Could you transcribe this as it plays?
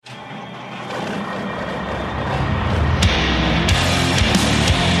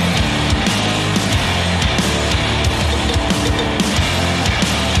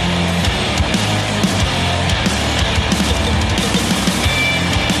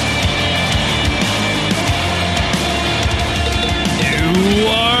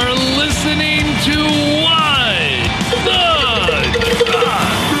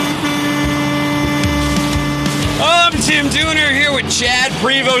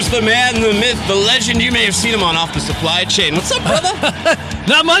Prevost, the man, the myth, the legend. You may have seen him on Off the Supply Chain. What's up, brother?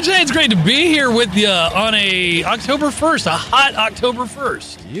 Not much. Hey, it's great to be here with you on a October 1st, a hot October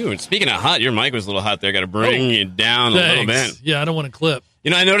 1st. You, and speaking of hot, your mic was a little hot there. Got to bring you down a little bit. Yeah, I don't want to clip.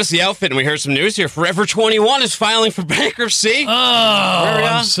 You know, I noticed the outfit, and we heard some news here. Forever 21 is filing for bankruptcy. Oh,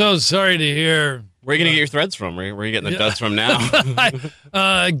 I'm so sorry to hear. Where are you going to get your threads from? Where are you getting the duds from now?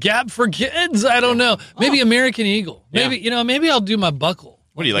 Gap for kids? I don't know. Maybe American Eagle. Maybe, maybe I'll do my buckle.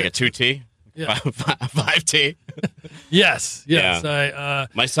 What are you, like a 2T? Yeah. 5T? Yes. Yeah.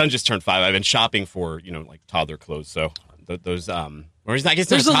 My son just turned 5. I've been shopping for, like toddler clothes. So those, or I guess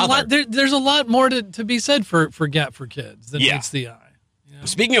there's a lot. There's a lot more to be said for Gap for kids than meets the eye.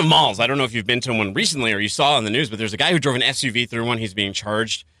 Speaking of malls, I don't know if you've been to one recently or you saw on the news, but there's a guy who drove an SUV through one. He's being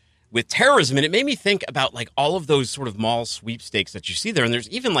charged with terrorism, and it made me think about like all of those sort of mall sweepstakes that you see there. And there's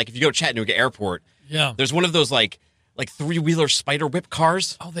even like if you go to Chattanooga Airport, there's one of those like three-wheeler spider whip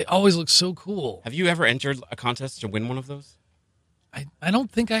cars. Oh, they always look so cool. Have you ever entered a contest to win one of those? I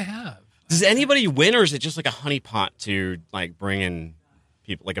don't think I have. Does anybody win, or is it just like a honeypot to like bring in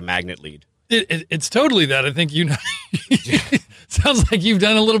people, like a magnet lead? It's totally that. I think sounds like you've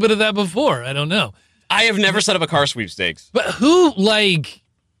done a little bit of that before. I don't know. I have never set up a car sweepstakes. But who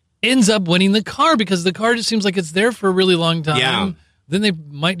ends up winning the car, because the car just seems like it's there for a really long time. Yeah. Then they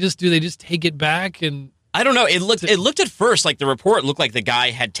might just take it back, and I don't know. It looked at first like the report looked like the guy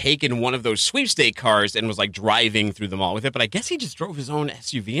had taken one of those sweepstake cars and was like driving through the mall with it, but I guess he just drove his own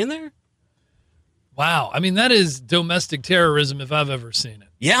SUV in there. Wow. I mean, that is domestic terrorism if I've ever seen it.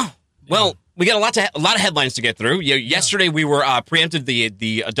 Yeah. Well, we got a lot of headlines to get through. Yesterday we were preempted.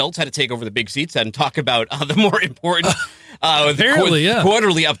 The adults had to take over the big seats and talk about the more important apparently,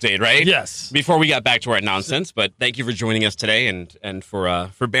 quarterly update, right? Yes. Before we got back to our nonsense, but thank you for joining us today and for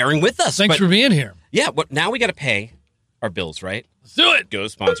bearing with us. Thanks for being here. Yeah. But now we got to pay our bills, right? Let's do it. Go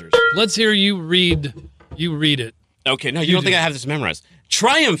sponsors. Let's hear you read. You read it. Okay. No, you don't think I have this memorized.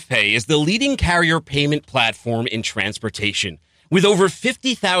 TriumphPay is the leading carrier payment platform in transportation. With over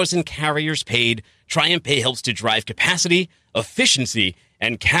 50,000 carriers paid, TriumphPay helps to drive capacity, efficiency,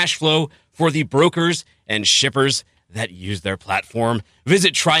 and cash flow for the brokers and shippers that use their platform.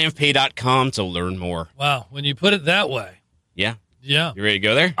 Visit TriumphPay.com to learn more. Wow, when you put it that way. Yeah. Yeah. You ready to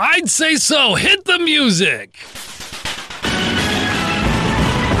go there? I'd say so. Hit the music.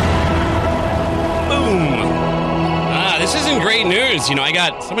 Boom. This isn't great news.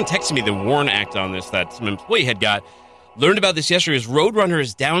 Someone texted me the WARN Act on this that some employee had got. Learned about this yesterday as Roadrunner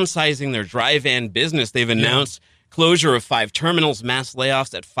is downsizing their dry van business. They've announced closure of 5 terminals, mass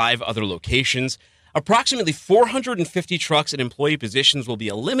layoffs at 5 other locations. Approximately 450 trucks and employee positions will be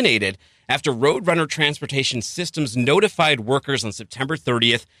eliminated after Roadrunner Transportation Systems notified workers on September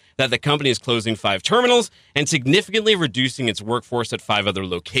 30th that the company is closing 5 terminals and significantly reducing its workforce at 5 other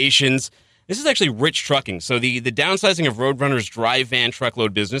locations. This is actually Rich Trucking. So the downsizing of Roadrunner's dry van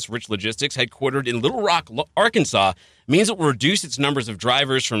truckload business, Rich Logistics, headquartered in Little Rock, Arkansas, means it will reduce its numbers of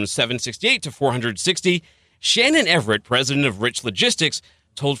drivers from 768 to 460. Shannon Everett, president of Rich Logistics,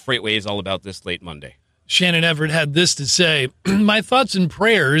 told FreightWaves all about this late Monday. Shannon Everett had this to say: "My thoughts and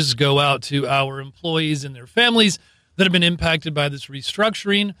prayers go out to our employees and their families that have been impacted by this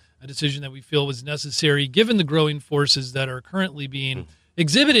restructuring, a decision that we feel was necessary given the growing forces that are currently being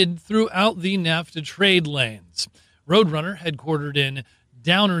exhibited throughout the NAFTA trade lanes." Roadrunner, headquartered in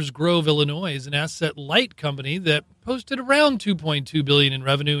Downers Grove, Illinois, is an asset-light company that posted around $2.2 billion in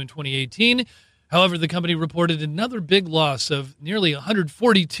revenue in 2018. However, the company reported another big loss of nearly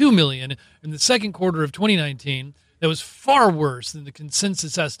 $142 million in the second quarter of 2019. That was far worse than the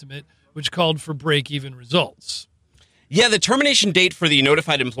consensus estimate, which called for break-even results. Yeah, the termination date for the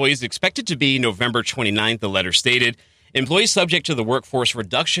notified employees is expected to be November 29th, the letter stated. Employees subject to the workforce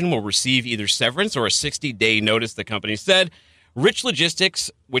reduction will receive either severance or a 60-day notice, the company said. Rich Logistics,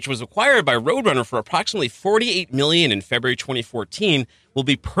 which was acquired by Roadrunner for approximately $48 million in February 2014, will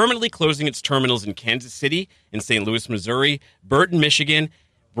be permanently closing its terminals in Kansas City, in St. Louis, Missouri, Burton, Michigan,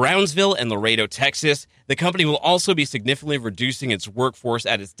 Brownsville, and Laredo, Texas. The company will also be significantly reducing its workforce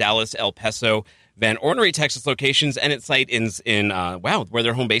at its Dallas, El Paso, Van Ornery, Texas locations, and its site in where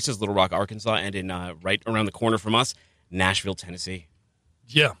their home base is, Little Rock, Arkansas, and in right around the corner from us, Nashville, Tennessee.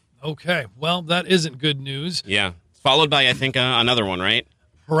 Yeah. Okay. Well, that isn't good news. Yeah. Followed by, I think, another one, right?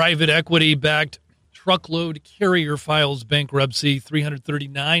 Private equity-backed truckload carrier files bankruptcy,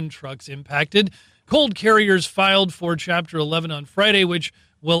 339 trucks impacted. Cold Carriers filed for Chapter 11 on Friday, which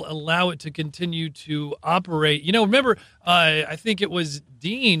will allow it to continue to operate. Remember, I think it was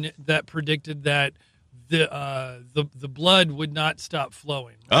Dean that predicted that the blood would not stop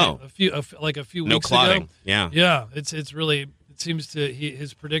flowing. Right? Oh, a few weeks no clotting. ago. Yeah, yeah. It's seems to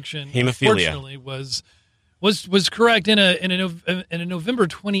his prediction, Hemophilia. unfortunately, was correct. In a November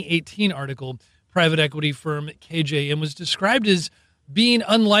 2018 article, private equity firm KJM was described as being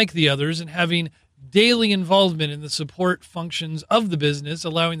unlike the others and having daily involvement in the support functions of the business,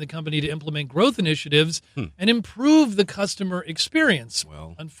 allowing the company to implement growth initiatives and improve the customer experience.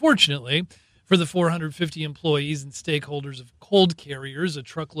 Well, unfortunately, for the 450 employees and stakeholders of Cold Carriers, a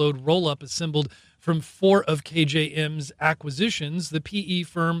truckload roll-up assembled from 4 of KJM's acquisitions, the PE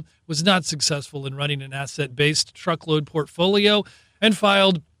firm was not successful in running an asset-based truckload portfolio and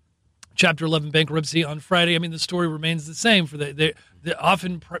filed Chapter 11 bankruptcy on Friday. I mean, the story remains the same for the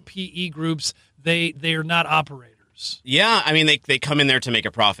often PE groups. They are not operators. Yeah, I mean, they come in there to make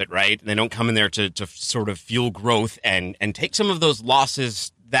a profit, right? They don't come in there to sort of fuel growth and take some of those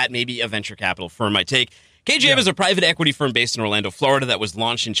losses that maybe a venture capital firm might take. KJM is a private equity firm based in Orlando, Florida, that was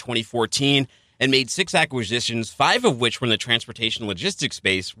launched in 2014 and made 6 acquisitions, 5 of which were in the transportation logistics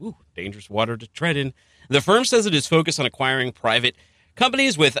space. Woo, dangerous water to tread in. The firm says it is focused on acquiring private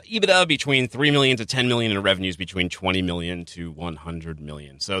companies with EBITDA between $3 million to $10 million and revenues between $20 million to $100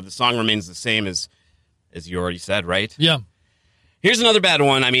 million. So the song remains the same as you already said, right? Yeah. Here's another bad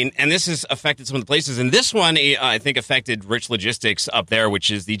one. I mean, and this has affected some of the places. And this one, I think, affected Rich Logistics up there, which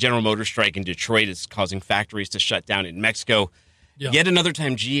is the General Motors strike in Detroit is causing factories to shut down in Mexico. Yeah. Yet another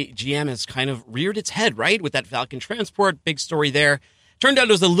time, GM has kind of reared its head, right, with that Falcon Transport. Big story there. Turned out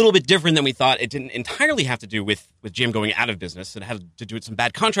it was a little bit different than we thought. It didn't entirely have to do with GM going out of business. It had to do with some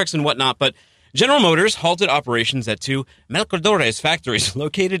bad contracts and whatnot. But General Motors halted operations at 2 Mercadores factories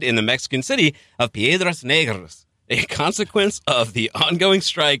located in the Mexican city of Piedras Negras, a consequence of the ongoing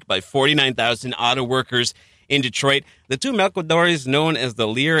strike by 49,000 auto workers in Detroit. The 2 Mercadores, known as the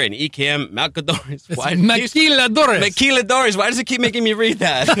Lear and EKM Mercadores. Maquiladores. Why does it keep making me read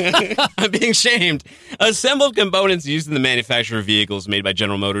that? I'm being shamed. Assembled components used in the manufacture of vehicles made by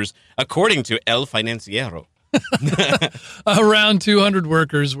General Motors, according to El Financiero. Around 200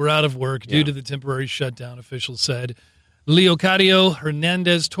 workers were out of work due to the temporary shutdown, officials said. Leocadio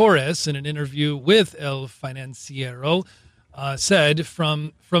Hernandez Torres, in an interview with El Financiero, said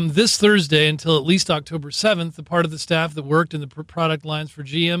from this Thursday until at least October 7th, the part of the staff that worked in the product lines for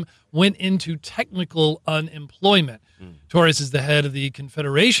GM went into technical unemployment. Torres is the head of the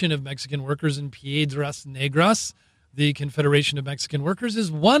Confederation of Mexican Workers in Piedras Negras. The Confederation of Mexican Workers is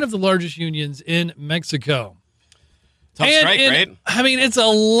one of the largest unions in Mexico. Tough strike, right? I mean, it's a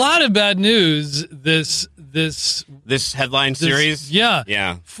lot of bad news, this headline series.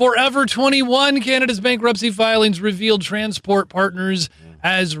 Yeah. Forever 21, Canada's bankruptcy filings revealed transport partners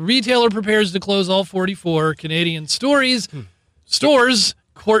as retailer prepares to close all 44 Canadian stores.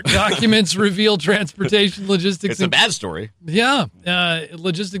 Court documents reveal transportation, logistics. It's a bad story. Yeah.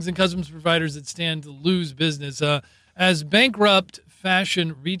 Logistics and customs providers that stand to lose business. As bankrupt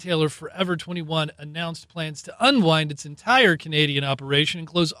fashion retailer Forever 21 announced plans to unwind its entire Canadian operation and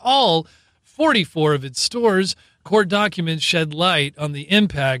close all 44 of its stores, court documents shed light on the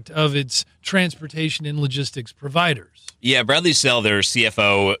impact of its transportation and logistics providers. Yeah, Bradley Sell, their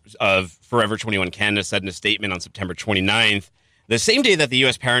CFO of Forever 21 Canada, said in a statement on September 29th, the same day that the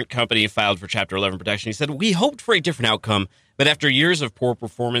U.S. parent company filed for Chapter 11 protection, he said, "We hoped for a different outcome, but after years of poor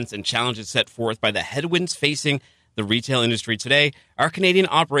performance and challenges set forth by the headwinds facing the retail industry today, our Canadian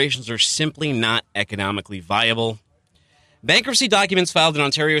operations are simply not economically viable." Bankruptcy documents filed in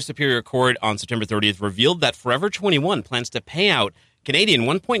Ontario Superior Court on September 30th revealed that Forever 21 plans to pay out Canadian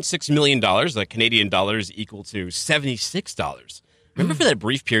 $1.6 million, the Canadian dollars equal to $76. Remember for that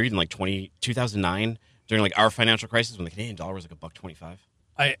brief period in like 2009 during like our financial crisis when the Canadian dollar was like $1.25?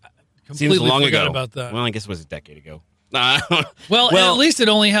 I completely forgot about that. Well, I guess it was a decade ago. Well, at least it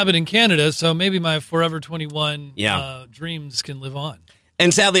only happened in Canada, so maybe my Forever 21 dreams can live on.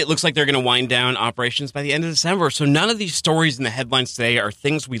 And sadly, it looks like they're going to wind down operations by the end of December. So none of these stories in the headlines today are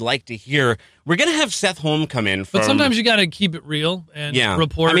things we like to hear. We're going to have Seth Holm come in. But sometimes you got to keep it real and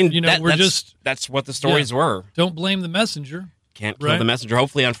report. I mean, that's what the stories were. Don't blame the messenger. Can't kill the messenger.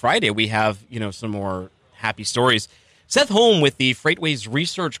 Hopefully on Friday we have some more happy stories. Seth Holm with the Freightways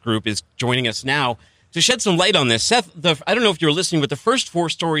Research Group is joining us now to shed some light on this. Seth, I don't know if you're listening, but the first 4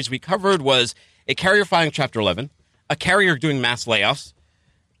 stories we covered was a carrier filing Chapter 11, a carrier doing mass layoffs,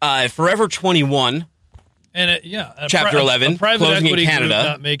 Forever 21, and Chapter 11, a private closing equity in Canada, group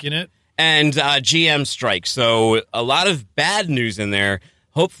not making it, and GM strike. So a lot of bad news in there.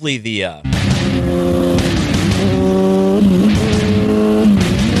 Hopefully the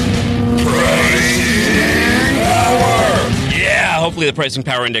hopefully the pricing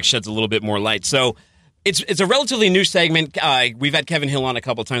power index sheds a little bit more light. So it's a relatively new segment. We've had Kevin Hill on a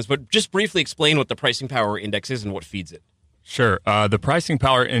couple of times, but just briefly explain what the pricing power index is and what feeds it. Sure. The pricing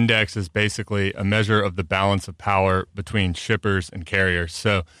power index is basically a measure of the balance of power between shippers and carriers.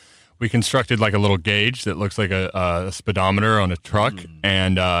 So we constructed like a little gauge that looks like a speedometer on a truck,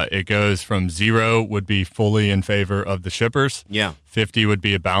 and it goes from 0 would be fully in favor of the shippers, 50 would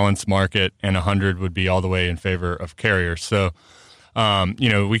be a balanced market, and 100 would be all the way in favor of carriers. So,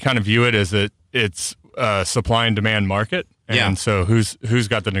 we kind of view it as it's a supply and demand market, and so who's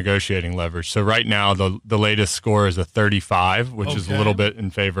got the negotiating leverage? So right now, the latest score is a 35, which is a little bit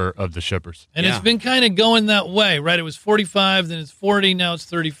in favor of the shippers. And it's been kind of going that way, right? It was 45, then it's 40, now it's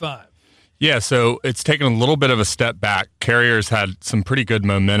 35. Yeah, so it's taken a little bit of a step back. Carriers had some pretty good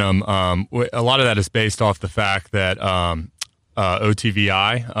momentum. A lot of that is based off the fact that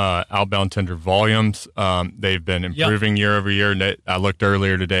OTVI, outbound tender volumes, they've been improving year over year. I looked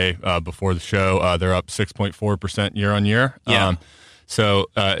earlier today before the show. They're up 6.4% year on year. So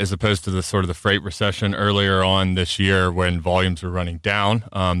as opposed to the sort of the freight recession earlier on this year when volumes were running down,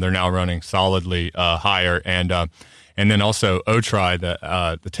 they're now running solidly higher. And then also OTRI,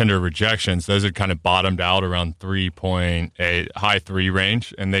 the tender rejections, those had kind of bottomed out around 3.8, high 3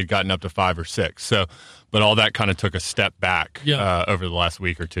 range, and they'd gotten up to 5 or 6. So, but all that kind of took a step back over the last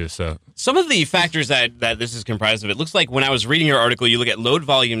week or two. So some of the factors that this is comprised of, it looks like when I was reading your article, you look at load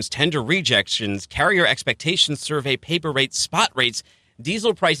volumes, tender rejections, carrier expectations survey, paper rates, spot rates,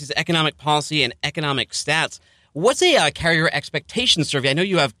 diesel prices, economic policy, and economic stats. What's a carrier expectation survey? I know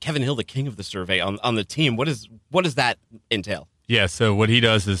you have Kevin Hill, the king of the survey, on the team. What does that entail? Yeah, so what he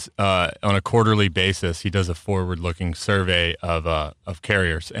does is on a quarterly basis, he does a forward-looking survey of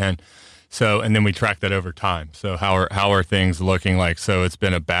carriers, and then we track that over time. So how are things looking like? So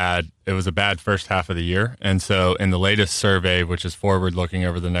it was a bad first half of the year, and so in the latest survey, which is forward-looking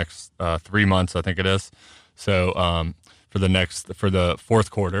over the next 3 months, I think it is. So for the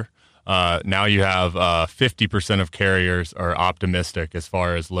fourth quarter. Now you have 50% of carriers are optimistic as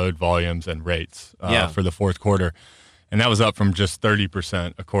far as load volumes and rates for the fourth quarter. And that was up from just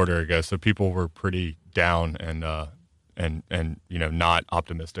 30% a quarter ago. So people were pretty down and not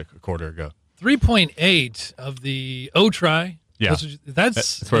optimistic a quarter ago. 3.8 of the OTRI. Yeah.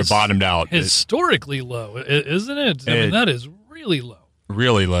 That's where it bottomed out. Historically low, isn't it? I mean, that is really low.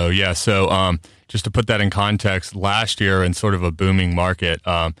 Really low, yeah. So just to put that in context, last year in sort of a booming market,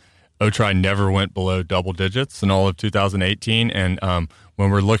 OTRI never went below double digits in all of 2018. And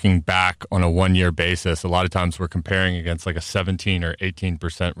when we're looking back on a one-year basis, a lot of times we're comparing against like a 17 or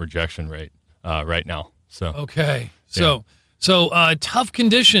 18% rejection rate right now. So okay. So tough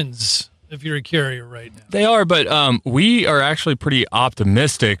conditions if you're a carrier right now. They are, but we are actually pretty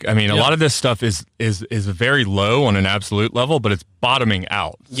optimistic. I mean, a lot of this stuff is very low on an absolute level, but it's bottoming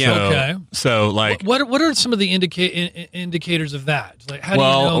out. Yeah. Okay. So, like, what are some of the indicators of that? Like, how do you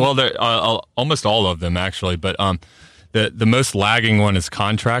know? Well, almost all of them actually, but the most lagging one is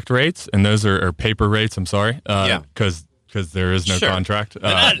contract rates, and those are paper rates. I'm sorry, because there is no contract.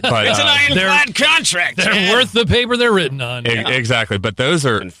 But it's an ironclad contract. They're worth the paper they're written on. Exactly. But those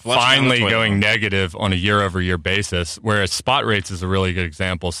are finally going negative on a year-over-year basis, whereas spot rates is a really good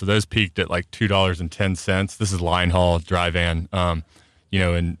example. So those peaked at like $2.10. This is line haul, dry van,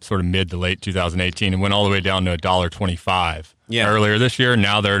 in sort of mid to late 2018, and went all the way down to $1.25 earlier this year.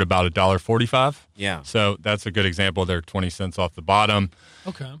 Now they're at about $1.45. Yeah. So that's a good example. They're 20 cents off the bottom.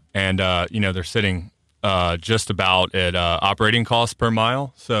 Okay. And, they're sitting just about at operating costs per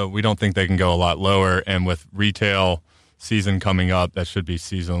mile. So we don't think they can go a lot lower. And with retail season coming up, that should be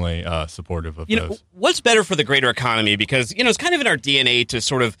seasonally supportive of those. What's better for the greater economy? Because, it's kind of in our DNA to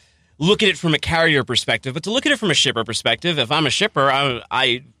sort of look at it from a carrier perspective, but to look at it from a shipper perspective, if I'm a shipper,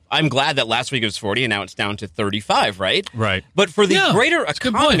 I'm glad that last week it was 40 and now it's down to 35, right? Right. But for the greater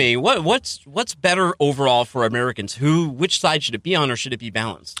economy, what's better overall for Americans? Which side should it be on, or should it be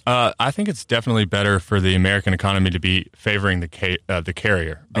balanced? I think it's definitely better for the American economy to be favoring the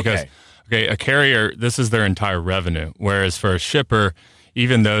carrier. Because, a carrier, this is their entire revenue, whereas for a shipper,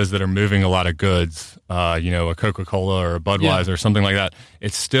 even those that are moving a lot of goods, a Coca-Cola or a Budweiser or something like that,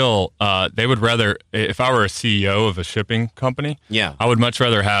 it's still, they would rather, if I were a CEO of a shipping company, I would much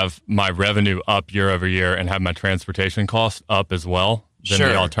rather have my revenue up year over year and have my transportation costs up as well than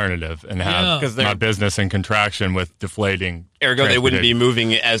the alternative, and have my business in contraction with deflating Ergo, they wouldn't be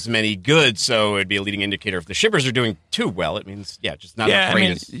moving as many goods, so it'd be a leading indicator. If the shippers are doing too well, it means, just not enough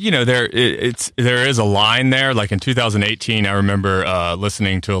freight. There is a line there. Like in 2018, I remember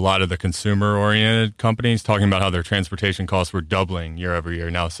listening to a lot of the consumer-oriented companies talking about how their transportation costs were doubling year over year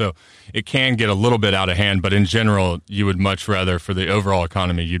now. So it can get a little bit out of hand, but in general, you would much rather, for the overall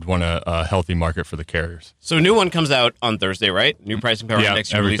economy, you'd want a healthy market for the carriers. So a new one comes out on Thursday, right? New pricing power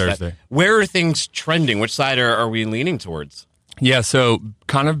index. Every Thursday. Where are things trending? Which side are we leaning towards? Yeah, so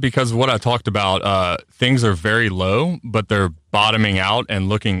kind of because of what I talked about, things are very low, but they're bottoming out and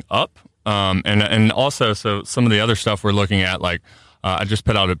looking up. And also, so some of the other stuff we're looking at, like I just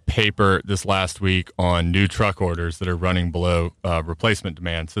put out a paper this last week on new truck orders that are running below replacement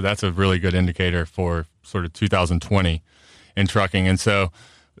demand. So that's a really good indicator for sort of 2020 in trucking. And so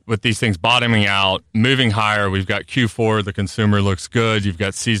with these things bottoming out, moving higher, we've got Q4, the consumer looks good. You've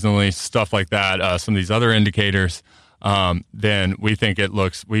got seasonally stuff like that. Some of these other indicators. Then we think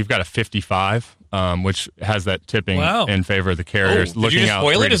we've got a 55, which has that tipping in favor of the carriers. Did you just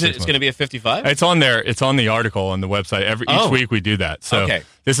spoil it? It's going to be a 55? It's on there. It's on the article on the website. Each week we do that. So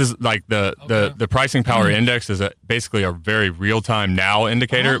this is like the pricing power index is basically a very real-time now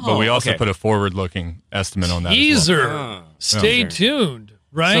indicator, but we also put a forward-looking estimate on that. Teaser. Stay tuned.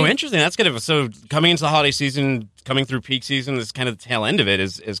 Right. So interesting. That's good. So coming into the holiday season, coming through peak season, this kind of the tail end of it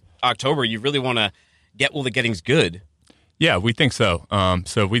is October. You really want to get while the getting's good. Yeah, we think so.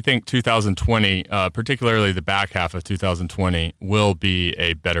 So we think 2020, particularly the back half of 2020, will be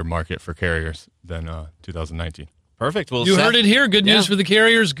a better market for carriers than 2019. Perfect. Well, you heard it here. Good news for the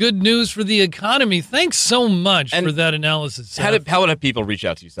carriers. Good news for the economy. Thanks so much for that analysis, Seth. How would people reach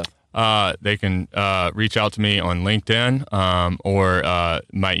out to you, Seth? They can reach out to me on LinkedIn or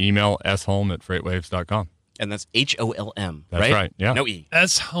my email, sholm@freightwaves.com. And that's HOLM, That's right. Yeah. No E.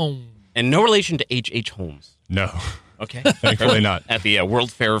 S-Home. And no relation to H.H. Holmes. No. Okay. Thankfully not. At the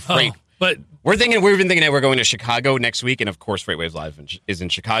World Fair of Freight. But we've been thinking that we're going to Chicago next week, and of course Freightwaves Live is in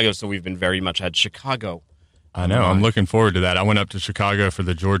Chicago, so we've been very much at Chicago. I know. I'm looking forward to that. I went up to Chicago for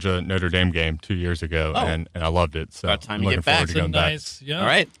the Georgia Notre Dame game 2 years ago, and I loved it. So about time I'm to looking get back. forward to going back. Yeah. All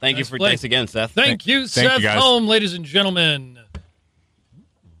right. Thanks again, Seth. Thank you, Seth Holm, ladies and gentlemen.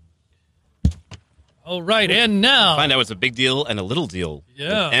 All right, and now Find out what's a big deal and a little deal.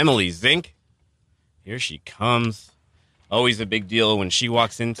 Yeah. With Emily Zink. Here she comes. Always a big deal when she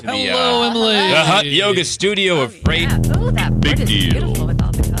walks into the Emily. The hot yoga studio of Freight. Yeah. Oh, that big board is deal. beautiful with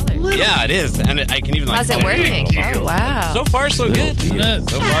all the colors. Yeah, it is. And I can even How's it working? Oh, wow. So far, so good. Isn't it?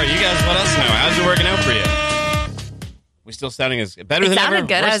 So far, you guys let us know. How's it working out for you? We still sounding as better than ever? It sounded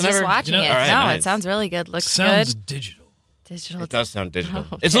good. I Worse was than just ever? watching it. All right, No, nice. it sounds really good. Looks Sounds good. digital. Digital. It does sound digital.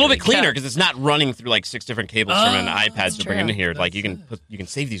 Oh, It's a little there bit we cleaner go. because it's not running through like 6 different cables from an iPad that's to bring into true. here. Like you can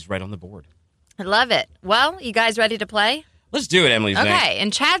save these right on the board. I love it. Well, you guys ready to play? Let's do it, Emily's name. Okay,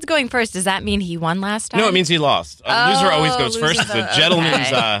 and Chad's going first. Does that mean he won last time? No, it means he lost. Loser always goes loser first. It's a vote. gentleman's.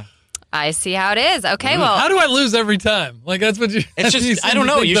 Okay. I see how it is. Okay, well, How do I lose every time? Like that's what you. It's you just seem I don't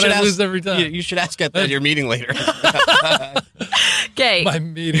to know. think You that should I ask. lose every time. You should ask at your meeting later. okay. My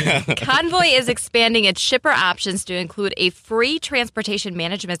meeting. Convoy is expanding its shipper options to include a free transportation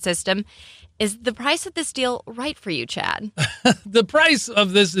management system. Is the price of this deal right for you, Chad? The price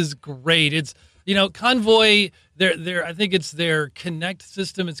of this is great. It's Convoy. I think it's their Connect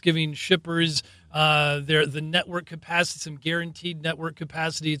system. It's giving shippers the network capacity, some guaranteed network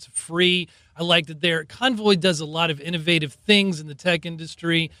capacity. It's free. I like that their Convoy does a lot of innovative things in the tech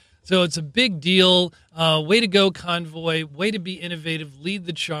industry. So it's a big deal. Way to go, Convoy. Way to be innovative. Lead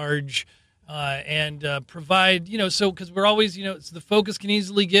the charge. And provide, because we're always, so the focus can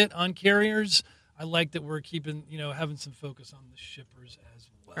easily get on carriers. I like that we're keeping, having some focus on the shippers as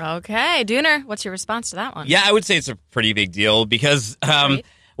well. Okay, Dooner, what's your response to that one? Yeah, I would say it's a pretty big deal because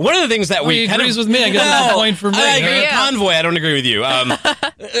one of the things that he agrees with me. I guess a point for me. I agree with Yeah. Convoy. I don't agree with you.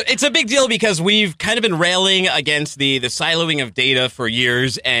 It's a big deal because we've kind of been railing against the siloing of data for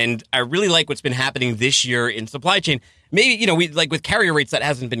years, and I really like what's been happening this year in supply chain. Maybe, we like with carrier rates, that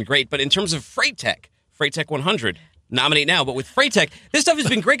hasn't been great, but in terms of Freight Tech 100, nominate now. But with Freight Tech, this stuff has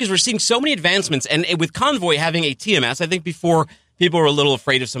been great because we're seeing so many advancements. And with Convoy having a TMS, I think before people were a little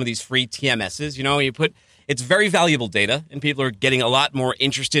afraid of some of these free TMSs. It's very valuable data, and people are getting a lot more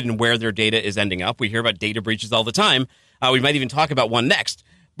interested in where their data is ending up. We hear about data breaches all the time. We might even talk about one next.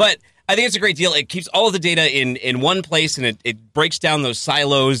 But I think it's a great deal. It keeps all of the data in one place, and it breaks down those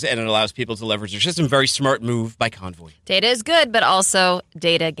silos, and it allows people to leverage their system. Very smart move by Convoy. Data is good, but also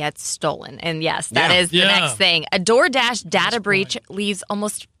data gets stolen. And yes, that is the next thing. A DoorDash data breach leaves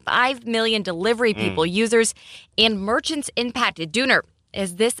almost 5 million delivery people, users, and merchants impacted. Dooner,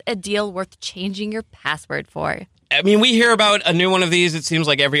 is this a deal worth changing your password for? I mean, we hear about a new one of these, it seems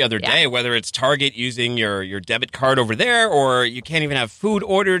like every other day, whether it's Target using your debit card over there, or you can't even have food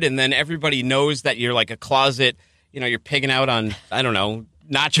ordered, and then everybody knows that you're like a closet, you're pigging out on, I don't know,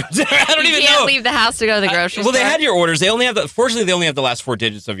 nachos. I don't even know. You can't leave the house to go to the grocery store. Well, they had your orders. Fortunately, they only have the last 4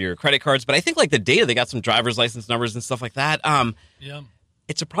 digits of your credit cards, but I think like the data, they got some driver's license numbers and stuff like that.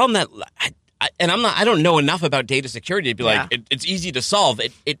 It's a problem that... I don't know enough about data security to be like, it's easy to solve.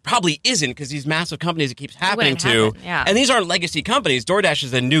 It probably isn't, because these massive companies it keeps happening to. Yeah. And these aren't legacy companies. DoorDash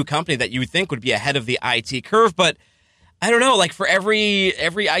is a new company that you would think would be ahead of the IT curve. But I don't know, like for every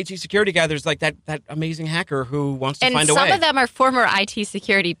IT security guy, there's like that amazing hacker who wants to find a way. And some of them are former IT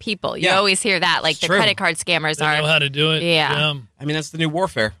security people. You always hear that, like the credit card scammers they know how to do it. Yeah. I mean, that's the new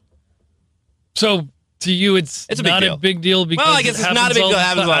warfare. So... To you, it's not a big deal because I guess it's not a big deal. It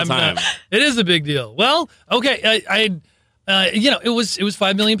happens all the time. It is a big deal. Well, okay, it was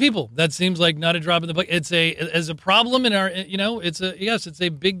 5 million people. That seems like not a drop in the bucket. It's a problem in our, it's a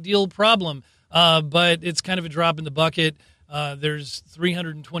big deal problem. But it's kind of a drop in the bucket. There's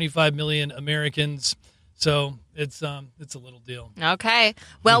 325 million Americans. So it's a little deal. Okay.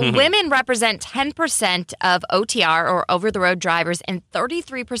 Well, women represent 10% of OTR, or over-the-road drivers, and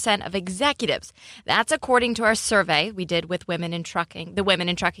 33% of executives. That's according to our survey we did with Women in Trucking, the Women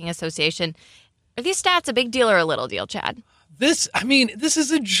in Trucking Association. Are these stats a big deal or a little deal, Chad? This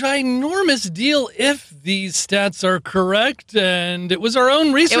is a ginormous deal if these stats are correct, and it was our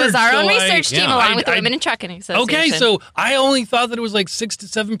own research. It was our own research team along with the Women in Trucking Association. Okay, so I only thought that it was like 6 to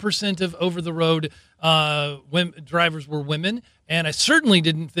 7% of over-the-road drivers were women, and I certainly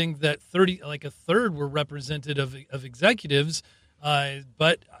didn't think that a third were representative of executives.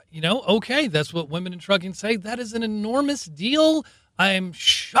 But okay, that's what Women in Trucking say. That is an enormous deal. I'm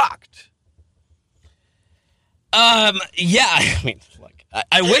shocked. Yeah, I mean, look,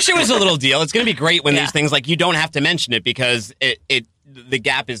 I wish it was a little deal. It's going to be great when these things, like, you don't have to mention it because the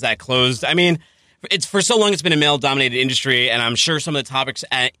gap is that closed. I mean, it's for so long it's been a male-dominated industry, and I'm sure some of the topics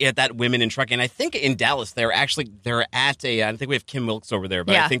at that Women in Trucking, I think in Dallas, they're at I think we have Kim Wilkes over there,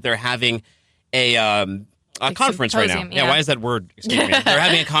 but I think they're having a conference right now. Yeah, why is that word escaping me? They're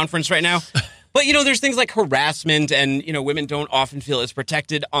having a conference right now. But, there's things like harassment, and, women don't often feel as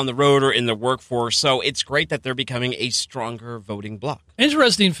protected on the road or in the workforce. So it's great that they're becoming a stronger voting bloc.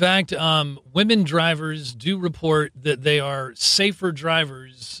 Interesting fact, women drivers do report that they are safer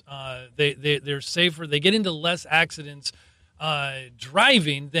drivers. They're safer. They get into less accidents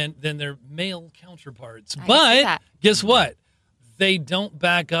driving than their male counterparts. But guess what? They don't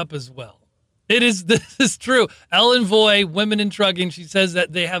back up as well. This is true. Ellen Voy, Women in Trucking, she says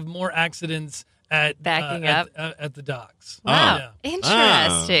that they have more accidents at backing up at the docks. Wow,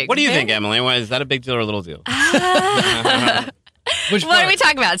 interesting. What do you think, Emily? Why is that a big deal or a little deal? What are we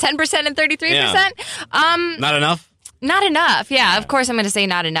talking about? 10% and 33%? Yeah. Not enough? Not enough. Yeah, of course I'm going to say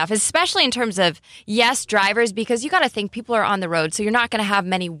not enough, especially in terms of, yes, drivers, because you got to think people are on the road, so you're not going to have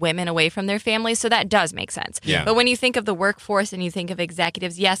many women away from their families, so that does make sense. Yeah. But when you think of the workforce and you think of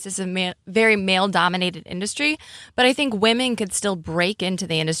executives, yes, it's a very male-dominated industry, but I think women could still break into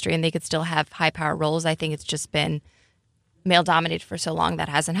the industry and they could still have high-power roles. I think it's just been male-dominated for so long that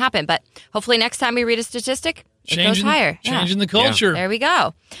hasn't happened. But hopefully next time we read a statistic, it goes higher. Changing the culture. There we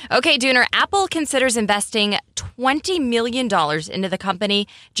go. Okay, Dooner, Apple considers investing $20 million into the company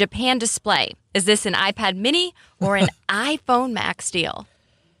Japan Display. Is this an iPad mini or an iPhone Max deal?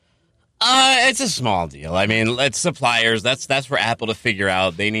 It's a small deal. I mean, it's suppliers. That's for Apple to figure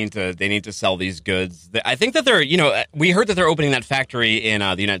out. They need to sell these goods. I think that they're, we heard that they're opening that factory in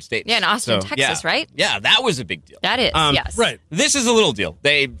the United States. Yeah, in Austin, Texas, right? Yeah, that was a big deal. That is, yes. Right. This is a little deal.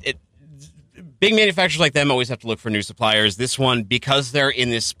 Big manufacturers like them always have to look for new suppliers. This one, because they're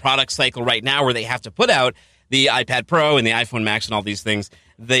in this product cycle right now where they have to put out the iPad Pro and the iPhone Max and all these things,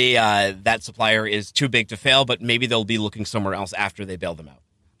 that supplier is too big to fail, but maybe they'll be looking somewhere else after they bail them out.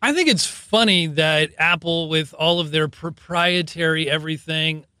 I think it's funny that Apple, with all of their proprietary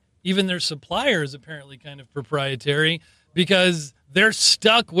everything, even their suppliers apparently kind of proprietary, because they're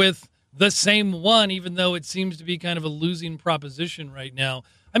stuck with the same one, even though it seems to be kind of a losing proposition right now.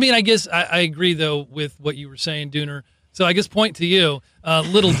 I mean, I guess I agree, though, with what you were saying, Dooner. So I guess point to you,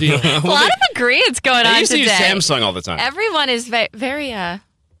 little deal. A lot of agreements going on today. I used to use Samsung all the time. Everyone is very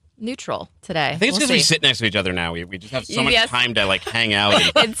neutral today. I think it's because we sit next to each other now. We just have so much time to hang out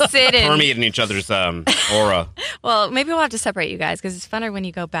and sit and permeate in each other's aura. Well, maybe we'll have to separate you guys because it's funner when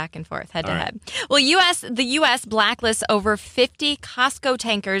you go back and forth, head to head. Well, the U.S. blacklists over 50 Costco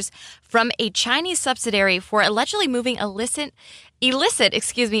tankers from a Chinese subsidiary for allegedly moving illicit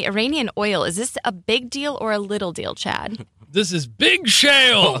Iranian oil. Is this a big deal or a little deal, Chad? This is big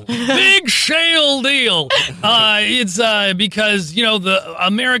shale, big shale deal. It's because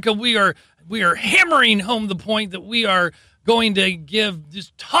America, we are hammering home the point that we are going to give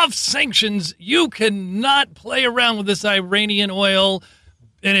just tough sanctions. You cannot play around with this Iranian oil,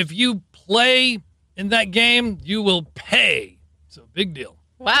 and if you play in that game, you will pay. So big deal.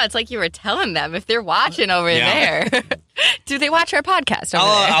 Wow, it's like you were telling them if they're watching over there. Do they watch our podcast over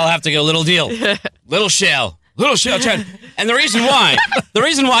there? I'll have to get a little deal. Little shale, Chad. And the reason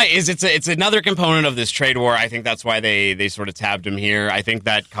why is it's another component of this trade war. I think that's why they sort of tabbed him here. I think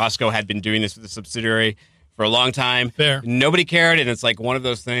that Costco had been doing this with the subsidiary for a long time. Fair. Nobody cared, and it's like one of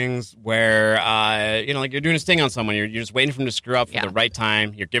those things where, like you're doing a sting on someone. You're just waiting for them to screw up for the right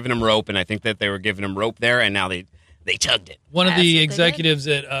time. You're giving them rope, and I think that they were giving them rope there, and now they tugged it. One of the executives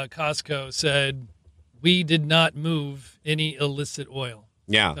at Costco said, "We did not move any illicit oil."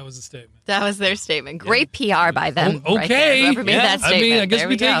 Yeah. That was the statement. That was their statement. Great PR by them. Okay. Right there. Whoever made that statement. I guess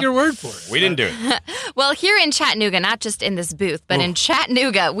we take your word for it. We didn't do it. Well, here in Chattanooga, not just in this booth, but in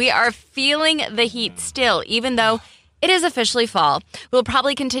Chattanooga, we are feeling the heat still, even though it is officially fall. We'll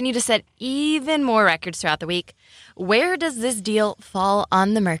probably continue to set even more records throughout the week. Where does this deal fall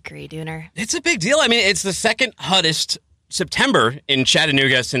on the Mercury, Dooner? It's a big deal. I mean, it's the second hottest September in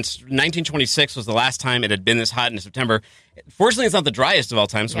Chattanooga since 1926 was the last time it had been this hot in September. Fortunately, it's not the driest of all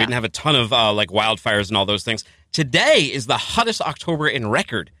time, so we didn't have a ton of wildfires and all those things. Today is the hottest October in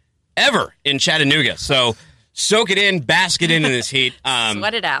record ever in Chattanooga. So soak it in, bask it in this heat.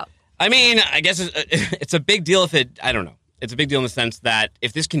 Sweat it out. I mean, I guess it's a big deal I don't know. It's a big deal in the sense that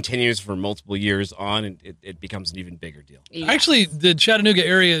if this continues for multiple years on, it becomes an even bigger deal. Yeah. Actually, the Chattanooga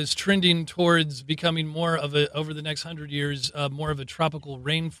area is trending towards becoming more of over the next 100 years, more of a tropical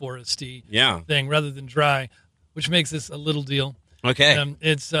rainforesty thing rather than dry, which makes this a little deal. Okay.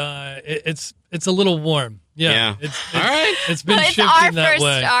 It's a little warm. Yeah. All right. It's been shifting that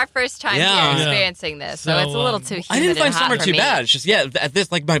way. Our first time here experiencing this, so it's a little too humid. I didn't find and hot summer for too me. bad. It's just at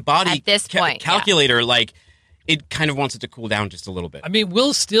this my body At this point, calculator it kind of wants it to cool down just a little bit. I mean,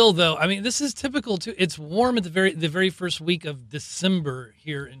 we'll still though. I mean, this is typical too. It's warm at the very first week of December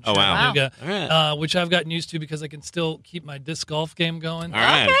here in Chattanooga, Wow. Which I've gotten used to because I can still keep my disc golf game going. All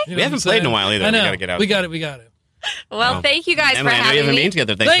right. Okay. We haven't played in a while either. I know. We got to get out. We got it. Well, thank you guys Emily, for I know you having haven't me. been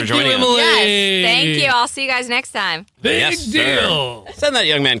together. Thanks for joining you, Emily. Yes, thank you. I'll see you guys next time. Big Yes, deal. Sir. Send that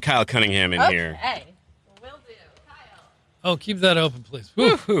young man Kyle Cunningham in here. Hey, will do. Kyle. Oh, keep that open, please.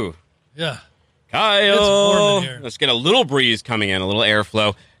 Woo. Whew. Yeah. Kyle. It's warm in here. Let's get a little breeze coming in, a little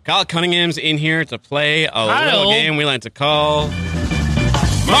airflow. Kyle Cunningham's in here to play a little game we like to call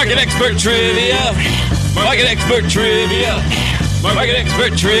Market Expert Trivia. Market Expert Trivia. Market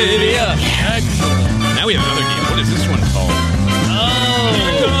Expert Trivia. Excellent. Now we have another game. What is this one called?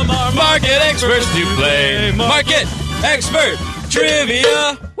 Oh. Come on, market experts to play Market Expert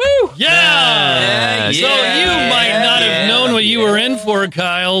Trivia. Woo! Yeah. So you might not have known what you were in for,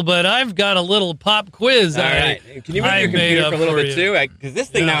 Kyle, but I've got a little pop quiz. All right. Can you move your computer for a little bit too? Because this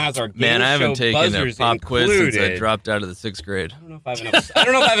thing now has our game Man, I haven't show taken a buzzers pop quiz included. since I dropped out of the 6th grade. I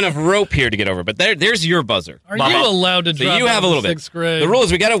don't know if I have enough rope here to get over, but there's your buzzer. Are you allowed to So drop you have out a little of bit. 6th grade? The rule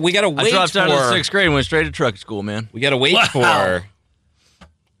is we gotta wait I dropped out of the for 6th grade and went straight to truck school, man. we gotta wait Wow. for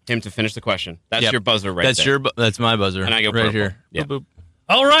him to finish the question. That's Yep. your buzzer right That's there. That's my buzzer. And I go right purple. here. Yeah. Boop, boop.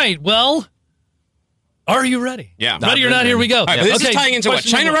 All right. Well, are you ready? Yeah. Ready or not? Here we go. All right, but this is tying into what?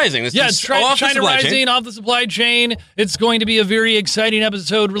 question China number- Rising. This is China off the supply Rising chain. off the supply chain. It's going to be a very exciting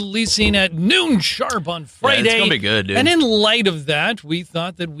episode releasing at noon sharp on Friday. it's gonna be good, dude. And in light of that, we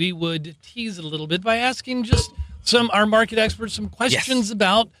thought that we would tease it a little bit by asking just our market experts some questions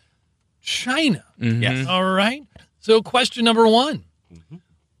about China. Yes. All right. So question number 1.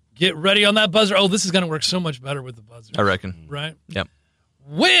 Get ready on that buzzer. Oh, this is going to work so much better with the buzzer. I reckon. Right? Yep.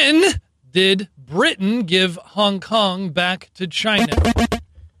 When did Britain give Hong Kong back to China?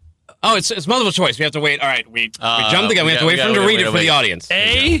 Oh, it's multiple choice. We have to wait. All right, we jumped the gun. We have to wait for him to read it for the audience.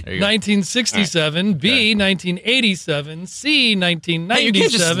 A, There you go. 1967, B, 1987, C, 1997, Hey, you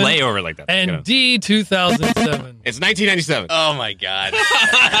can't just lay over like that. and D, 2007. It's 1997. Oh, my God. Did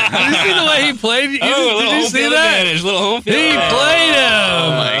you see the way he played? a little Did you home see field that? advantage. Little home field. He played him.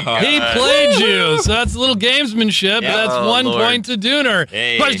 my God. He played you. So that's a little gamesmanship. Yeah. That's Oh, 1 Lord. point to Dooner.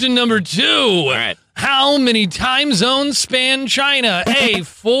 Hey. Question number 2. All right. How many time zones span China? A,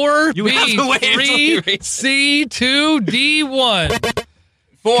 4, You B, have to wait until 3, he reads. C, 2, D, 1.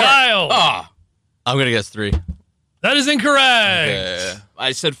 4. Kyle. Oh, I'm going to guess 3. That is incorrect. Yeah.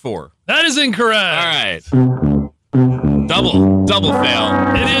 I said 4. That is incorrect. All right. Double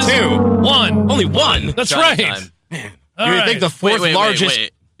fail. It is 2. 1. Only 1. That's China right. time. All You would right. think the fourth largest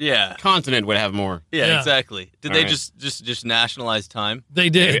Yeah. continent would have more. Yeah, Yeah. exactly. Did All they right. just nationalize time? They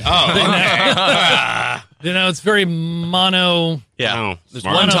did. Oh. You know, it's very Yeah. Oh, There's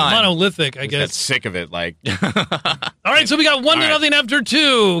smart. one time. monolithic, I Got guess. sick of it. Like, All right, so we got 1-0 after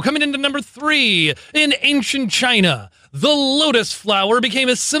 2. Coming into number 3. In ancient China, the lotus flower became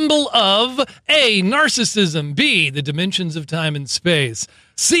a symbol of A, narcissism, B, the dimensions of time and space,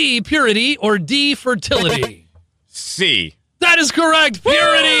 C, purity, or D, fertility. C. That is correct.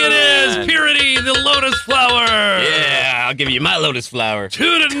 Purity it is. Purity, the lotus flower. Yeah, I'll give you my lotus flower.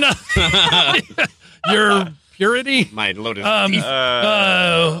 2-0. Your purity? My lotus.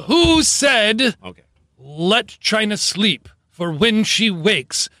 Who said, Okay. let China sleep, for when she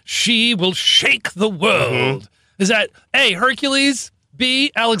wakes, she will shake the world? Is that A, Hercules,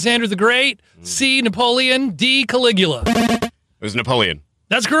 B, Alexander the Great, C, Napoleon, D, Caligula? It was Napoleon.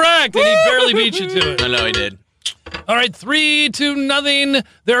 That's correct, and he barely beat you to it. I know he did. All right, 3-0.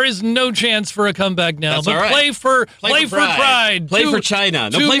 There is no chance for a comeback now. That's but all right. play for pride. Play for China.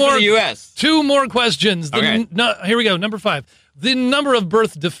 No, play more, for the U.S. 2 more questions. Okay. Here we go. Number 5. The number of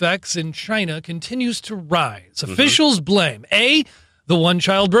birth defects in China continues to rise. Officials blame A, the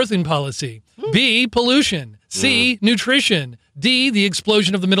one-child birthing policy, B, pollution, C, nutrition, D, the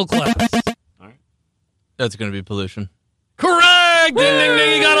explosion of the middle class. That's going to be pollution. Correct! Ding, ding,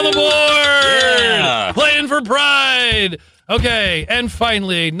 ding, you got on the board! Yeah. Playing for pride! Okay, and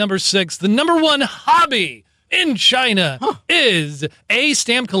finally, number 6. The number 1 hobby in China is A,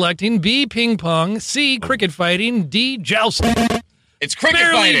 stamp collecting, B, ping pong, C, cricket fighting, D, jousting. It's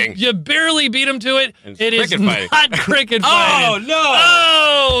cricket fighting. You barely beat him to it. It's It is cricket fighting. not cricket Oh, fighting. no.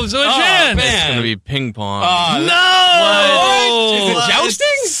 Oh, so a chance. man. It's going to be ping pong. No! Is it jousting?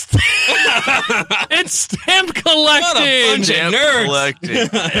 It's stamp What a collecting. bunch of Stamp nerds. collecting.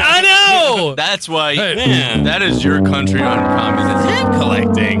 I know. That's why. Hey. Man. That is your country on communism. Stamp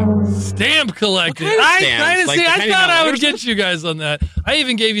collecting. Stamp collecting. What kind of I stamps? kind of Like see. I depending thought on I would what- get you guys on that. I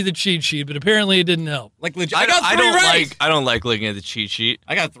even gave you the cheat sheet, but apparently it didn't help. Like legit. I got 3 don't right. I don't like looking at the cheat sheet.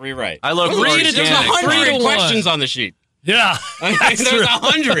 I got 3 right. I look There's organic. There's Three to 100 one. questions on the sheet. Yeah, There's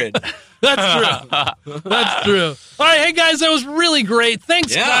 100. that's true. That's true. All right, hey guys, that was really great.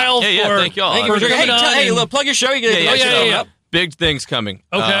 Thanks, Yeah. Kyle, Yeah, for thank y'all. Thank you for for coming on. Hey, and- look, plug your show. You get yeah. Big things coming.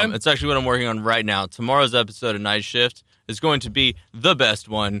 Okay. It's actually what I'm working on right now. Tomorrow's episode of Night Shift is going to be the best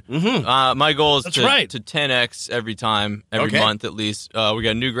one. Mm-hmm. My goal is That's to right. 10x every time, every Okay. month at least. We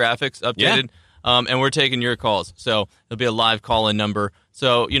got new graphics Yeah. updated, and we're taking your calls. So there'll be a live call-in number.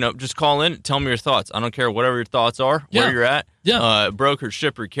 So, just call in, tell me your thoughts. I don't care whatever your thoughts are, Yeah. where you're at. Yeah. Broker,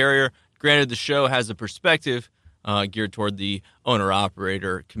 shipper, carrier. Granted, the show has a perspective geared toward the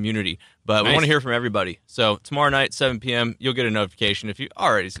owner-operator community. But we Nice. want to hear from everybody. So tomorrow night, 7 p.m., you'll get a notification if you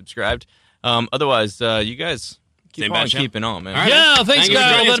already subscribed. Otherwise, you guys keep Same on bad show. keeping on, man. All right. Yeah, thanks, Thank you for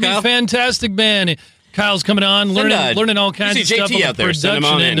Kyle. joining us, That'd be Kyle. fantastic, man. Kyle's coming on, learning all kinds you of see stuff JT on the out there. Send him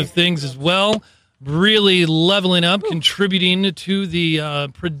production on end in. of things as well. Really leveling up, contributing to the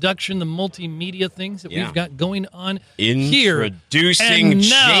production, the multimedia things that Yeah. we've got going on here. Introducing And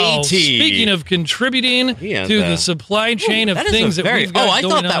now, JT. speaking of contributing Yeah, to the supply chain of That is things a that we've got I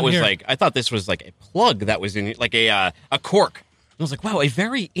going thought that on was here. I thought this was like a plug that was in like a cork. I was like, wow, a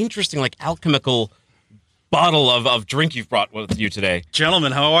very interesting like alchemical bottle of drink you've brought with you today.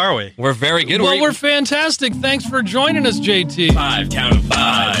 Gentlemen, how are we? We're very good. Well, we're fantastic. Thanks for joining us, JT. 5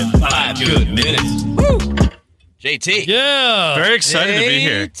 good minutes. Woo! JT. Yeah. Very excited to be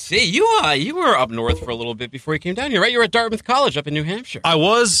here. JT, you were up north for a little bit before you came down here, right? You were at Dartmouth College up in New Hampshire. I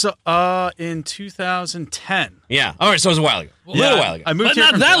was in 2010. Yeah. All right, so it was a while ago. A little while ago. I moved But here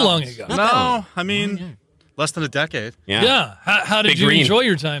not from that Dallas. long ago. No, that long. I mean, less than a decade. It Yeah. How did Big you green. enjoy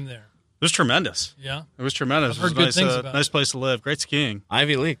your time there? was tremendous. Yeah. It was tremendous. I've heard It good was things a about nice place to live. Great skiing.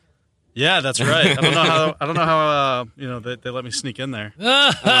 Ivy League. Yeah, that's right. I don't know how they let me sneak in there.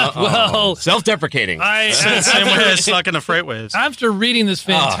 Well, Self-deprecating. Same way I snuck into freight waves. after reading this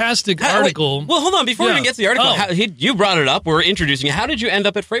fantastic article, Wait, well, hold on. Before we Yeah. even get to the article, Oh. you brought it up. We're introducing you. How did you end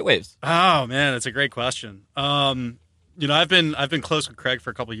up at FreightWaves? Oh man, it's a great question. I've been close with Craig for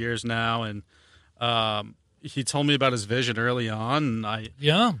a couple of years now, and he told me about his vision early on, and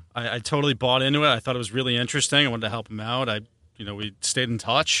I totally bought into it. I thought it was really interesting. I wanted to help him out. We stayed in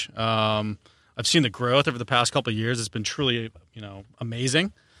touch. I've seen the growth over the past couple of years. It's been truly,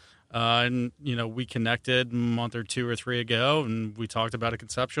 amazing. And we connected a month or 2 or 3 ago, and we talked about it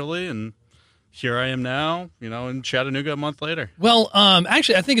conceptually. And here I am now, in Chattanooga a month later. well,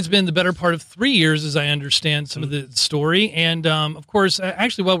 actually, I think it's been the better part of 3 years, as I understand some of the story. And of course,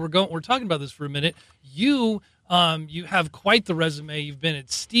 actually, while we're talking about this for a minute, you have quite the resume. You've been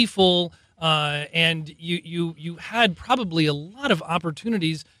at Stiefel. and you had probably a lot of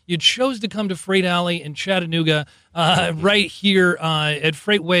opportunities. You chose to come to Freight Alley in Chattanooga, right here at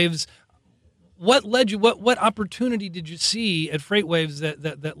Freight Waves. What led you? What opportunity did you see at Freight Waves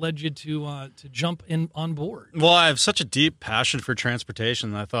that led you to jump in on board? Well, I have such a deep passion for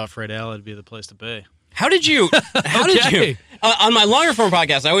transportation that I thought Freight Alley would be the place to be. How did you? On my longer form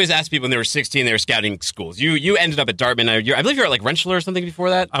podcast, I always ask people when they were 16, they were scouting schools. You ended up at Dartmouth. I believe you were at like Rensselaer or something before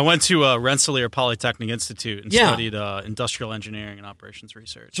that. I went to Rensselaer Polytechnic Institute and studied industrial engineering and operations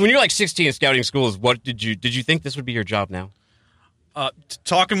research. So when you're like 16 scouting schools, what did you think this would be your job now?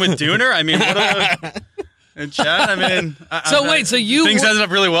 Talking with Dooner, I mean, and Chad, I mean, things ended up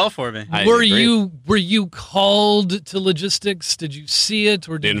really well for me. Were you called to logistics? Did you see it,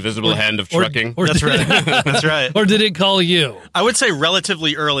 or the invisible hand of trucking? That's right. That's right. Or did it call you? I would say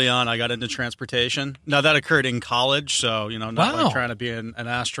relatively early on, I got into transportation. Now that occurred in college, so not like trying to be an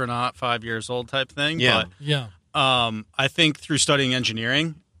astronaut, 5 years old type thing. Yeah, but, I think through studying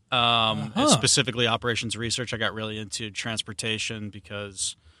engineering. Specifically operations research, I got really into transportation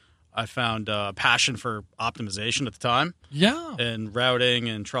because I found a passion for optimization at the time. Yeah. And routing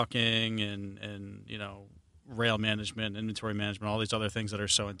and trucking and rail management, inventory management, all these other things that are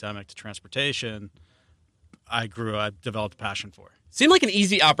so endemic to transportation, I developed a passion for. Seemed like an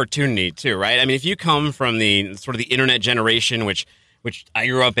easy opportunity too, right? I mean, if you come from the sort of the internet generation, which I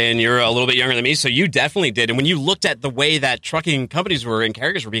grew up in, you're a little bit younger than me, so you definitely did. And when you looked at the way that trucking companies were and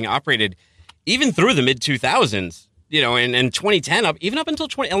carriers were being operated, even through the mid-2000s, and 2010, even up until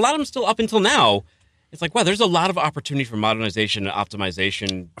a lot of them still up until now, it's like, wow, there's a lot of opportunity for modernization and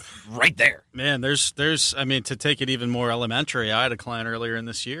optimization right there. Man, I mean, to take it even more elementary, I had a client earlier in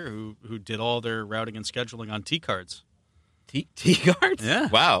this year who did all their routing and scheduling on T-cards. T-cards? Yeah.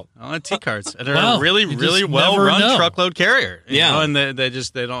 Wow. On T-cards. And they're a really, really well-run truckload carrier. And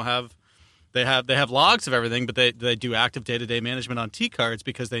they have logs of everything, but they do active day-to-day management on T-cards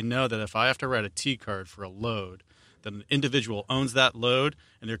because they know that if I have to write a T-card for a load, then an individual owns that load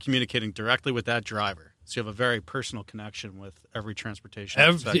and they're communicating directly with that driver. So you have a very personal connection with every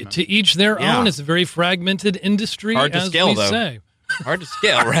transportation segment. To each their own. It's a very fragmented industry. Hard to scale, though. Say. Hard to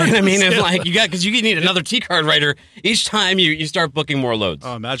scale, right? I mean, it's like because you need another T-card writer each time you start booking more loads.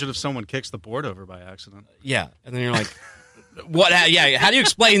 Oh, imagine if someone kicks the board over by accident. Yeah, and then you're like, what? Yeah, how do you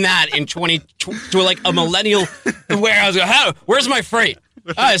explain that to like a millennial warehouse? Where's my freight?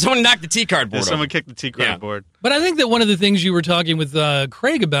 Someone knocked the T-card board. Someone kicked the T-card board. But I think that one of the things you were talking with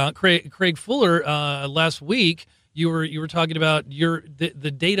Craig about, Craig Fuller, last week, you were talking about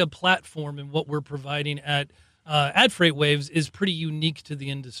the data platform and what we're providing at Freight Waves is pretty unique to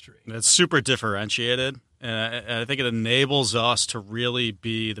the industry. It's super differentiated, and I think it enables us to really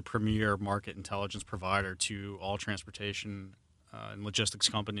be the premier market intelligence provider to all transportation and logistics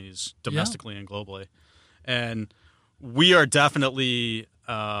companies domestically and globally. And we are definitely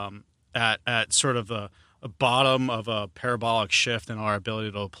at sort of a bottom of a parabolic shift in our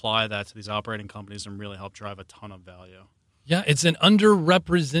ability to apply that to these operating companies and really help drive a ton of value. Yeah, it's an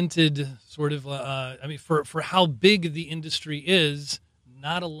underrepresented sort of, for how big the industry is,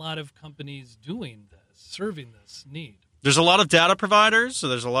 not a lot of companies doing this, serving this need. There's a lot of data providers, so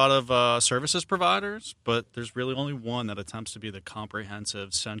there's a lot of services providers, but there's really only one that attempts to be the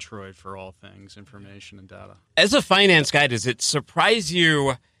comprehensive centroid for all things information and data. As a finance guy, does it surprise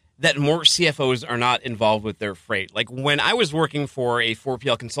you that more CFOs are not involved with their freight? Like when I was working for a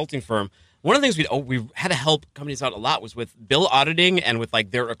 4PL consulting firm, one of the things we had to help companies out a lot was with bill auditing and with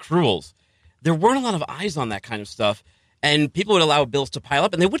like their accruals. There weren't a lot of eyes on that kind of stuff, and people would allow bills to pile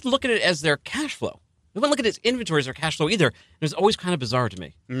up, and they wouldn't look at it as their cash flow. They wouldn't look at it as inventories or cash flow either. It was always kind of bizarre to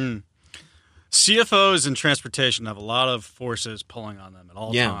me. CFOs in transportation have a lot of forces pulling on them at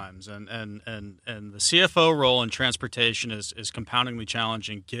all times, and the CFO role in transportation is compoundingly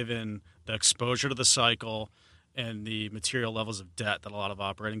challenging given the exposure to the cycle and the material levels of debt that a lot of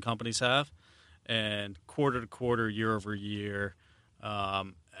operating companies have. And quarter to quarter, year over year,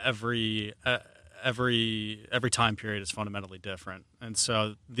 every time period is fundamentally different. And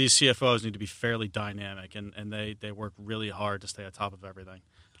so these CFOs need to be fairly dynamic, and they work really hard to stay on top of everything.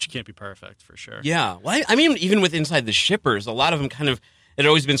 But you can't be perfect, for sure. Yeah. Well, I mean, even with inside the shippers, a lot of them kind of, it had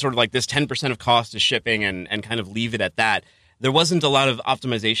always been sort of like this 10% of cost is shipping and kind of leave it at that. There wasn't a lot of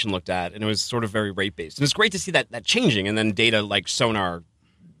optimization looked at, and it was sort of very rate-based. And it's great to see that changing, and then data like Sonar.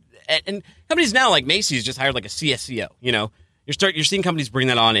 And companies now, like Macy's, just hired like a CSCO, You're seeing companies bring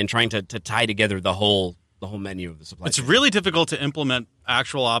that on and trying to tie together the whole menu of the supply chain. It's really difficult to implement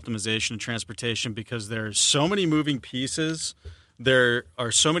actual optimization in transportation because there's so many moving pieces. There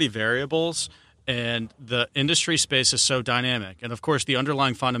are so many variables, And the industry space is so dynamic. And, of course, the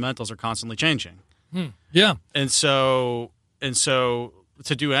underlying fundamentals are constantly changing. Yeah. And so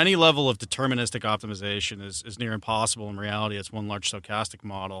to do any level of deterministic optimization is near impossible. In reality, it's one large stochastic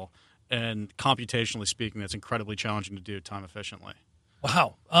model. And computationally speaking, that's incredibly challenging to do time efficiently.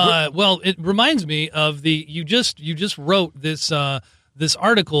 Wow. Well, it reminds me of you just wrote this this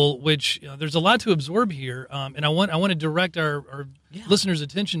article, which there's a lot to absorb here, and I want to direct our listeners'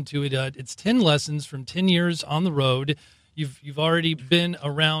 attention to it. It's 10 lessons from 10 years on the road. You've already been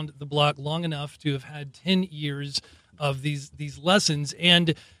around the block long enough to have had 10 years of these lessons,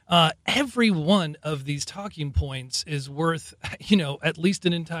 and every one of these talking points is worth at least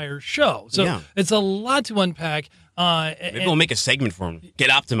an entire show. So it's a lot to unpack. Maybe we'll make a segment for him.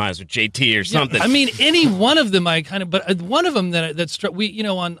 Get optimized with JT or something. I mean, any one of them, but one of them that struck we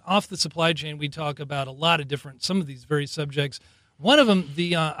on Off the Supply Chain, we talk about a lot of some of these very subjects. One of them,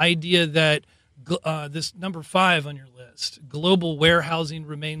 the idea that this number 5 on your list, global warehousing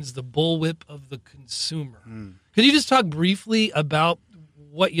remains the bullwhip of the consumer. Could you just talk briefly about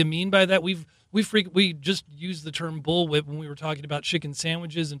what you mean by that? We just used the term bullwhip when we were talking about chicken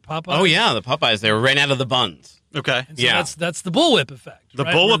sandwiches and Popeyes. Oh yeah, the Popeyes, they ran out of the buns. Okay. And so that's the bullwhip effect. The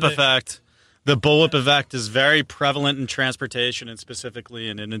bullwhip effect. The bullwhip effect is very prevalent in transportation and specifically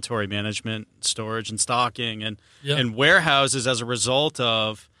in inventory management, storage, and stocking, and warehouses as a result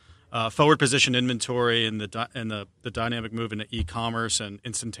of forward position inventory and the dynamic move into e-commerce and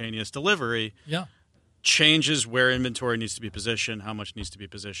instantaneous delivery. Yeah. Changes where inventory needs to be positioned, how much needs to be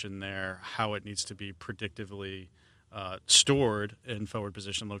positioned there, how it needs to be predictively stored in forward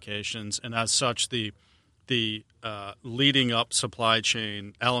position locations, and as such, the leading up supply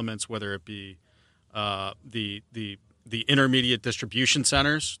chain elements, whether it be the intermediate distribution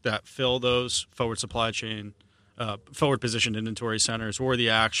centers that fill those forward supply chain, forward positioned inventory centers, or the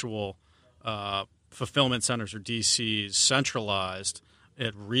actual fulfillment centers or DCs centralized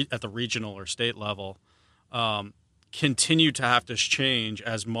at the regional or state level, continue to have to change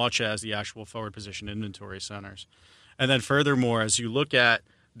as much as the actual forward position inventory centers. And then furthermore, as you look at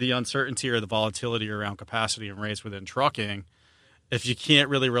the uncertainty or the volatility around capacity and rates within trucking, if you can't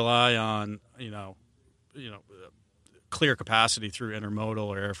really rely on clear capacity through intermodal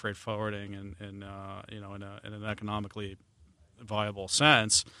or air freight forwarding and in an economically viable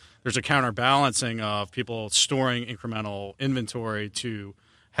sense, there's a counterbalancing of people storing incremental inventory to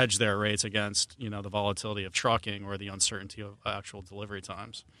hedge their rates against the volatility of trucking or the uncertainty of actual delivery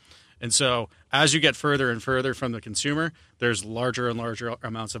times. And so as you get further and further from the consumer, there's larger and larger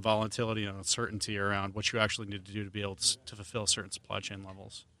amounts of volatility and uncertainty around what you actually need to do to be able to fulfill certain supply chain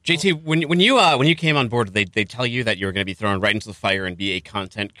levels. JT, when you came on board, they tell you that you were going to be thrown right into the fire and be a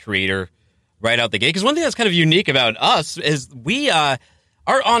content creator right out the gate. Because one thing that's kind of unique about us is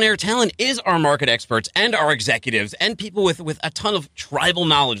our on-air talent is our market experts and our executives and people with a ton of tribal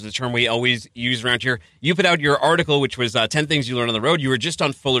knowledge, the term we always use around here. You put out your article, which was 10 Things You Learn on the Road. You were just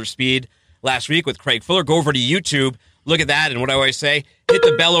on Fuller Speed last week with Craig Fuller. Go over to YouTube, look at that, and what I always say, hit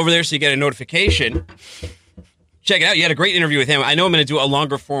the bell over there so you get a notification. Check it out. You had a great interview with him. I know I'm going to do a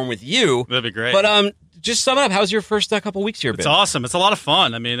longer form with you. That'd be great. But just sum it up. How's your first couple weeks here been? It's awesome. It's a lot of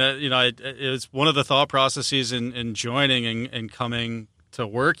fun. I mean, it was one of the thought processes in joining and coming to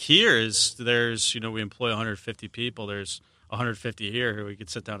work here is there's, we employ 150 people. There's 150 here who we could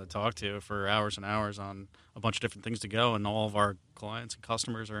sit down and talk to for hours and hours on a bunch of different things to go, and all of our clients and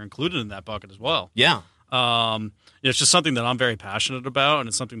customers are included in that bucket as well. Yeah. It's just something that I'm very passionate about, and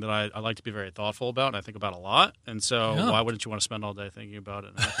it's something that I like to be very thoughtful about, and I think about a lot. And so, why wouldn't you want to spend all day thinking about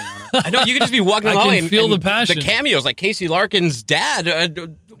it and acting on it? I know you could just be walking along. I can feel the passion. The cameos, like Casey Larkin's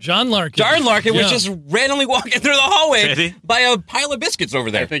dad, John Larkin. Was just randomly walking through the hallway by a pile of biscuits over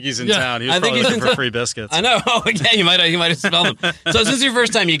there. I think he's in town. He was probably looking for free biscuits. I know. Oh, yeah, you might have smelled them. So since it's your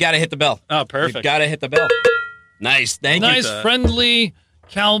first time, you got to hit the bell. Oh, perfect. You got to hit the bell. Nice. Thank you. Nice, friendly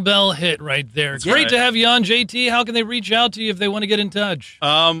cowbell hit right there. It's great to have you on, JT. How can they reach out to you if they want to get in touch?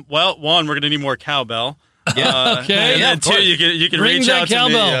 Well, one, we're going to need more cowbell. Yeah. Okay. And then two, you can Ring reach out to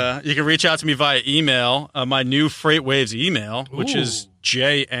cowbell. me. You can reach out to me via email. My new FreightWaves email, which is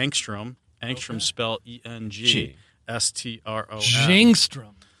J Engstrom. Engstrom spelled ENGSTROM.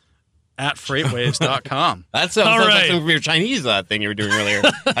 Jangstrom. At freightwaves.com. That sounds like something from your Chinese thing you were doing earlier.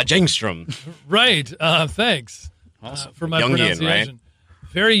 Jangstrom. Right. Thanks. Awesome. For my Jungian, pronunciation. right?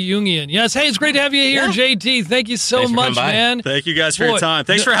 Very Jungian. Yes. Hey, it's great to have you here, JT. Thank you so much, man. Thank you guys for your time.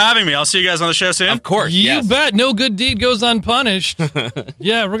 Thanks for having me. I'll see you guys on the show soon. Of course. You bet. No good deed goes unpunished.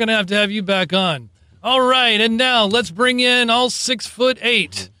 Yeah, we're going to have you back on. All right. And now let's bring in all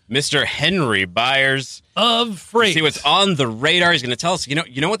 6'8" Mr. Henry Byers of Freight. See what's on the radar. He's going to tell us. You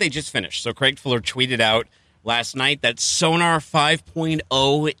know what they just finished. So Craig Fuller tweeted out last night that Sonar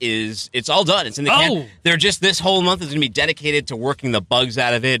 5.0 it's all done. It's in the can. They're just this whole month is going to be dedicated to working the bugs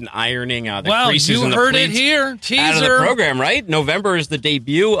out of it and ironing the creases and the heard pleats it here. Teaser. Out of the program, right? November is the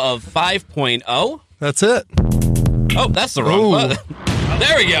debut of 5.0. That's it. Oh, that's the wrong button.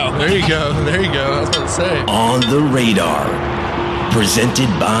 There we go. There you go. I was about to say. On the radar, presented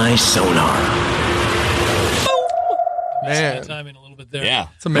by Sonar. Man, timing a little bit there. Yeah,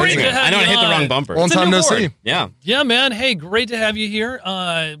 it's amazing. I know I hit the wrong bumper. Long time no see. Yeah, man. Hey, great to have you here.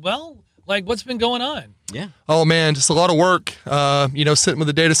 What's been going on? Yeah. Oh man, just a lot of work. Sitting with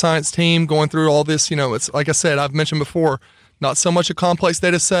the data science team, going through all this. It's like I said, I've mentioned before, not so much a complex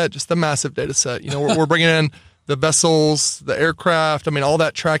data set, just a massive data set. We're bringing in the vessels, the aircraft, all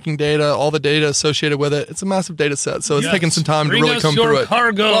that tracking data, all the data associated with it. It's a massive data set. So it's taking some time to really come through it.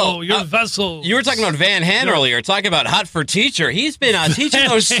 Cargo, your vessels. You were talking about Van Han earlier, talking about Hot for Teacher. He's been teaching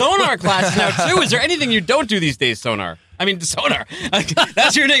those Sonar classes now, too. Is there anything you don't do these days, Sonar? Sonar.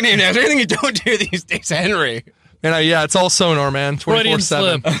 That's your nickname now. Is there anything you don't do these days, Henry? And it's all Sonar, man.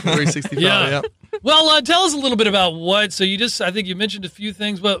 24/7, 365. Yeah. Well, tell us a little bit about what. So I think you mentioned a few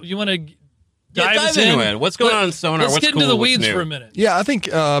things, but you want to dive into it. What's going on in Sonar? Let's get into the weeds for a minute. Yeah, I think,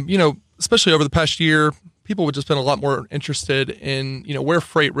 especially over the past year, people have just been a lot more interested in, where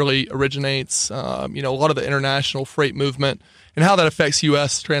freight really originates, a lot of the international freight movement and how that affects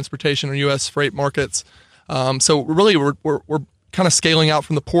U.S. transportation or U.S. freight markets. So really, we're kind of scaling out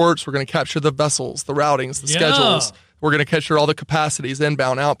from the ports. We're going to capture the vessels, the routings, the schedules. We're going to capture all the capacities,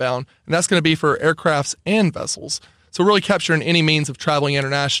 inbound, outbound, and that's going to be for aircrafts and vessels. So really capturing any means of traveling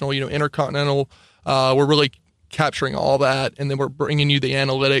international, intercontinental. We're really capturing all that, and then we're bringing you the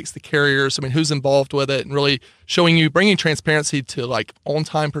analytics, the carriers. Who's involved with it, and really bringing transparency to like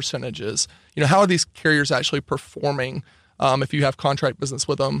on-time percentages. How are these carriers actually performing? If you have contract business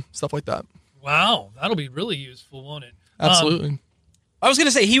with them, stuff like that. Wow, that'll be really useful, won't it? Absolutely. I was going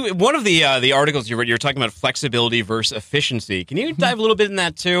to say one of the articles you read, you were talking about flexibility versus efficiency. Can you dive a little bit in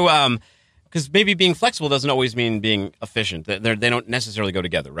that too? Because maybe being flexible doesn't always mean being efficient. They don't necessarily go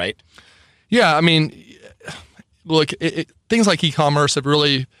together, right? Yeah, look, things like e-commerce have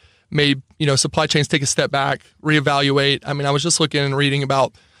really made supply chains take a step back, reevaluate. I was just looking and reading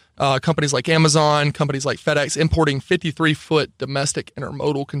about companies like Amazon, companies like FedEx importing 53-foot domestic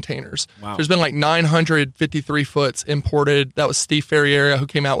intermodal containers. Wow. There's been like 900 53-foots imported. That was Steve Ferriera who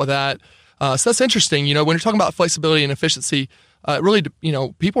came out with that. So that's interesting. When you're talking about flexibility and efficiency, really,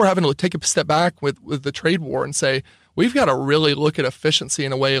 people are having to take a step back with the trade war and say, we've got to really look at efficiency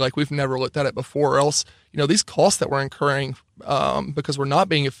in a way like we've never looked at it before, or else, these costs that we're incurring because we're not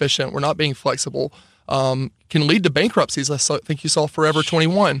being efficient, we're not being flexible, can lead to bankruptcies. I think you saw Forever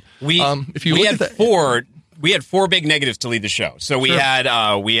 21. We had four big negatives to lead the show. So we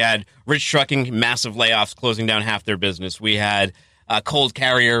had Rich Trucking, massive layoffs, closing down half their business. We had Cold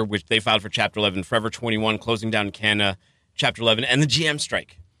Carrier, which they filed for Chapter 11. Forever 21, closing down Canada, Chapter 11, and the GM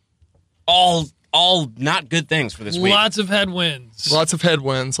strike. All not good things for this week. Lots of headwinds.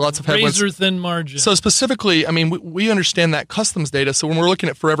 Razor thin margin. So specifically, we understand that customs data. So when we're looking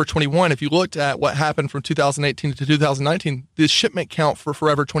at Forever 21, if you looked at what happened from 2018 to 2019, the shipment count for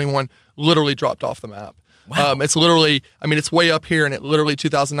Forever 21 literally dropped off the map. Wow. It's literally, it's way up here, and it literally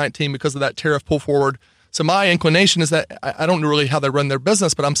 2019 because of that tariff pull forward. So my inclination is that I don't know really how they run their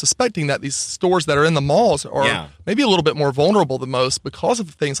business, but I'm suspecting that these stores that are in the malls are maybe a little bit more vulnerable than most because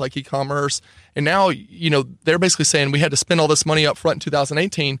of things like e-commerce. And now, they're basically saying we had to spend all this money up front in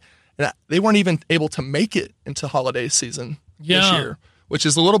 2018, and they weren't even able to make it into holiday season this year, which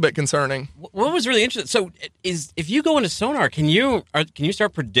is a little bit concerning. What was really interesting, so if you go into Sonar, can you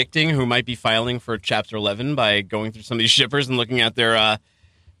start predicting who might be filing for Chapter 11 by going through some of these shippers and looking at their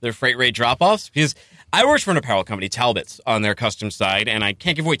freight rate drop-offs? Because I worked for an apparel company, Talbot's, on their customs side, and I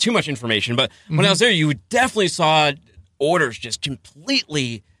can't give away too much information, but when I was there, you definitely saw orders just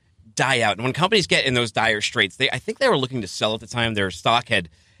completely die out. And when companies get in those dire straits, I think they were looking to sell at the time. Their stock had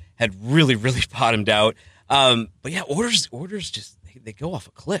really, really bottomed out. But yeah, orders just, they go off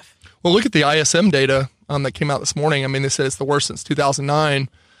a cliff. Well, look at the ISM data that came out this morning. They said it's the worst since 2009.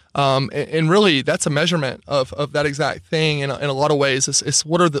 And really, that's a measurement of that exact thing. In a lot of ways, it's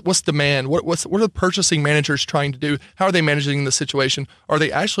what's demand? What are the purchasing managers trying to do? How are they managing the situation? Are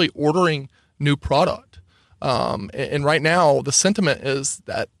they actually ordering new product? And right now, the sentiment is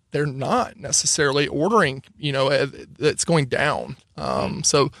that they're not necessarily ordering. It's going down.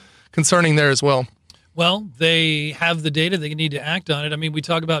 So concerning there as well. Well, they have the data. They need to act on it. We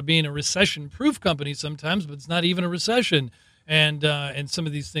talk about being a recession-proof company sometimes, but it's not even a recession. and some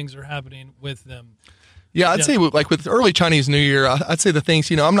of these things are happening with them. Yeah, I'd say like with early Chinese New Year, I'd say the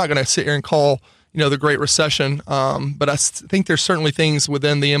things, I'm not going to sit here and call, the Great Recession, but I think there's certainly things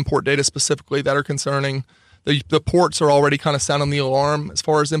within the import data specifically that are concerning. The ports are already kind of sounding the alarm as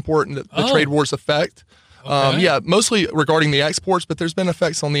far as import and the trade wars effect. Okay. Mostly regarding the exports, but there's been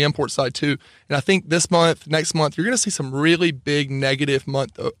effects on the import side too. And I think this month, next month, you're going to see some really big negative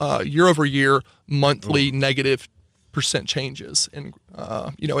year over year, monthly negative percent changes in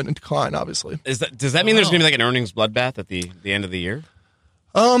decline, obviously. Does that mean there's going to be like an earnings bloodbath at the end of the year?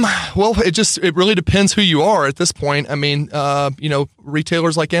 Well, it really depends who you are at this point. I mean,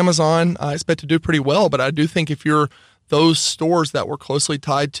 retailers like Amazon, I expect to do pretty well, but I do think if you're those stores that were closely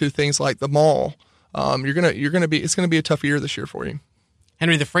tied to things like the mall, it's going to be a tough year this year for you.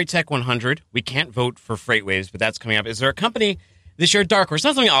 Henry, the Freight Tech 100, we can't vote for FreightWaves, but that's coming up. Is there a company this year, dark horse?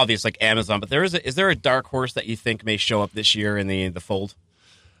 Not something obvious like Amazon, but is there a dark horse that you think may show up this year in the fold?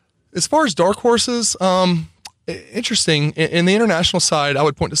 As far as dark horses, interesting. In the international side, I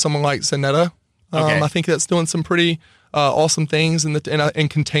would point to someone like Zanetta. I think that's doing some pretty awesome things in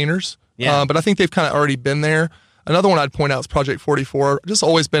containers. Yeah. But I think they've kind of already been there. Another one I'd point out is Project 44. Just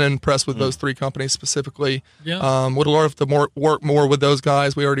always been impressed with those three companies specifically. Yeah. Would love to work more with those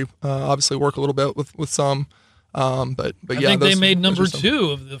guys. We already obviously work a little bit with some. But I yeah, think they made number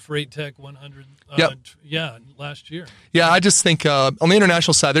 2 of the Freight Tech 100. Last year. Yeah, I just think on the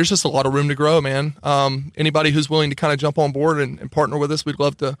international side, there's just a lot of room to grow, man. Anybody who's willing to kind of jump on board and partner with us, we'd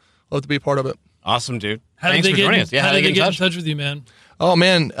love to be a part of it. Awesome, dude. How did they get in touch with you, man? Oh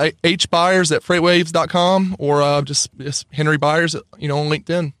man, hbuyers@freightwaves.com or just Henry Byers, on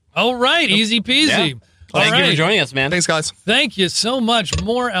LinkedIn. All right, easy peasy. Yeah. Thank you for joining us, man. Thanks, guys. Thank you so much.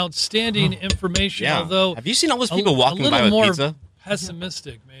 More outstanding information. Yeah. Although, have you seen all those people walking by with pizza?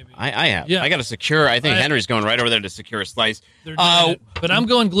 Pessimistic, maybe. I have. Yeah. I got to secure. I think Henry's going right over there to secure a slice. But I'm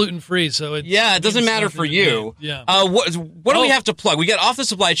going gluten free, so it doesn't matter for you. Yeah. What do we have to plug? We got Off the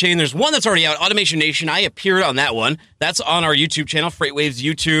Supply Chain. There's one that's already out, Automation Nation. I appeared on that one. That's on our YouTube channel, FreightWaves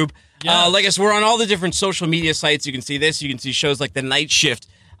YouTube. Yes. Like I said, we're on all the different social media sites. You can see this. You can see shows like The Night Shift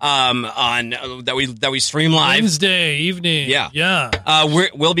on that we stream live Wednesday evening. Yeah.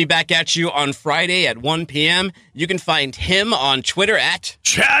 We'll be back at you on Friday at 1 p.m. You can find him on Twitter at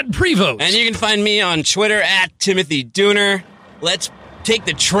Chad Prevost. And you can find me on Twitter at Timothy Dooner. Let's take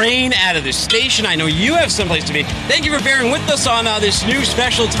the train out of the station. I know you have someplace to be. Thank you for bearing with us on this new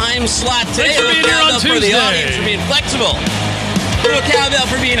special time slot today. Thanks for being here on Tuesday. For the audience for being flexible. Little cowbell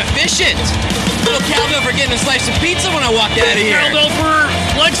for being efficient. Little cowbell for getting a slice of pizza when I walk out of here. Cowbell for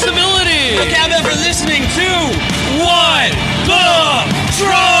flexibility. Little cowbell for listening to What the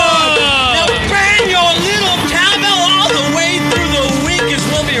Truck. Now bang your little cowbell all the way through the week as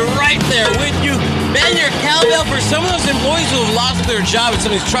we'll be right there with you. Bang your cowbell for some of those employees who have lost their job at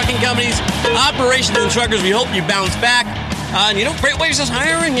some of these trucking companies, operations and truckers. We hope you bounce back. FreightWaves is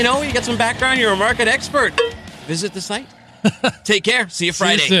hiring. You got some background. You're a market expert. Visit the site. Take care. See you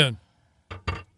Friday. See you soon.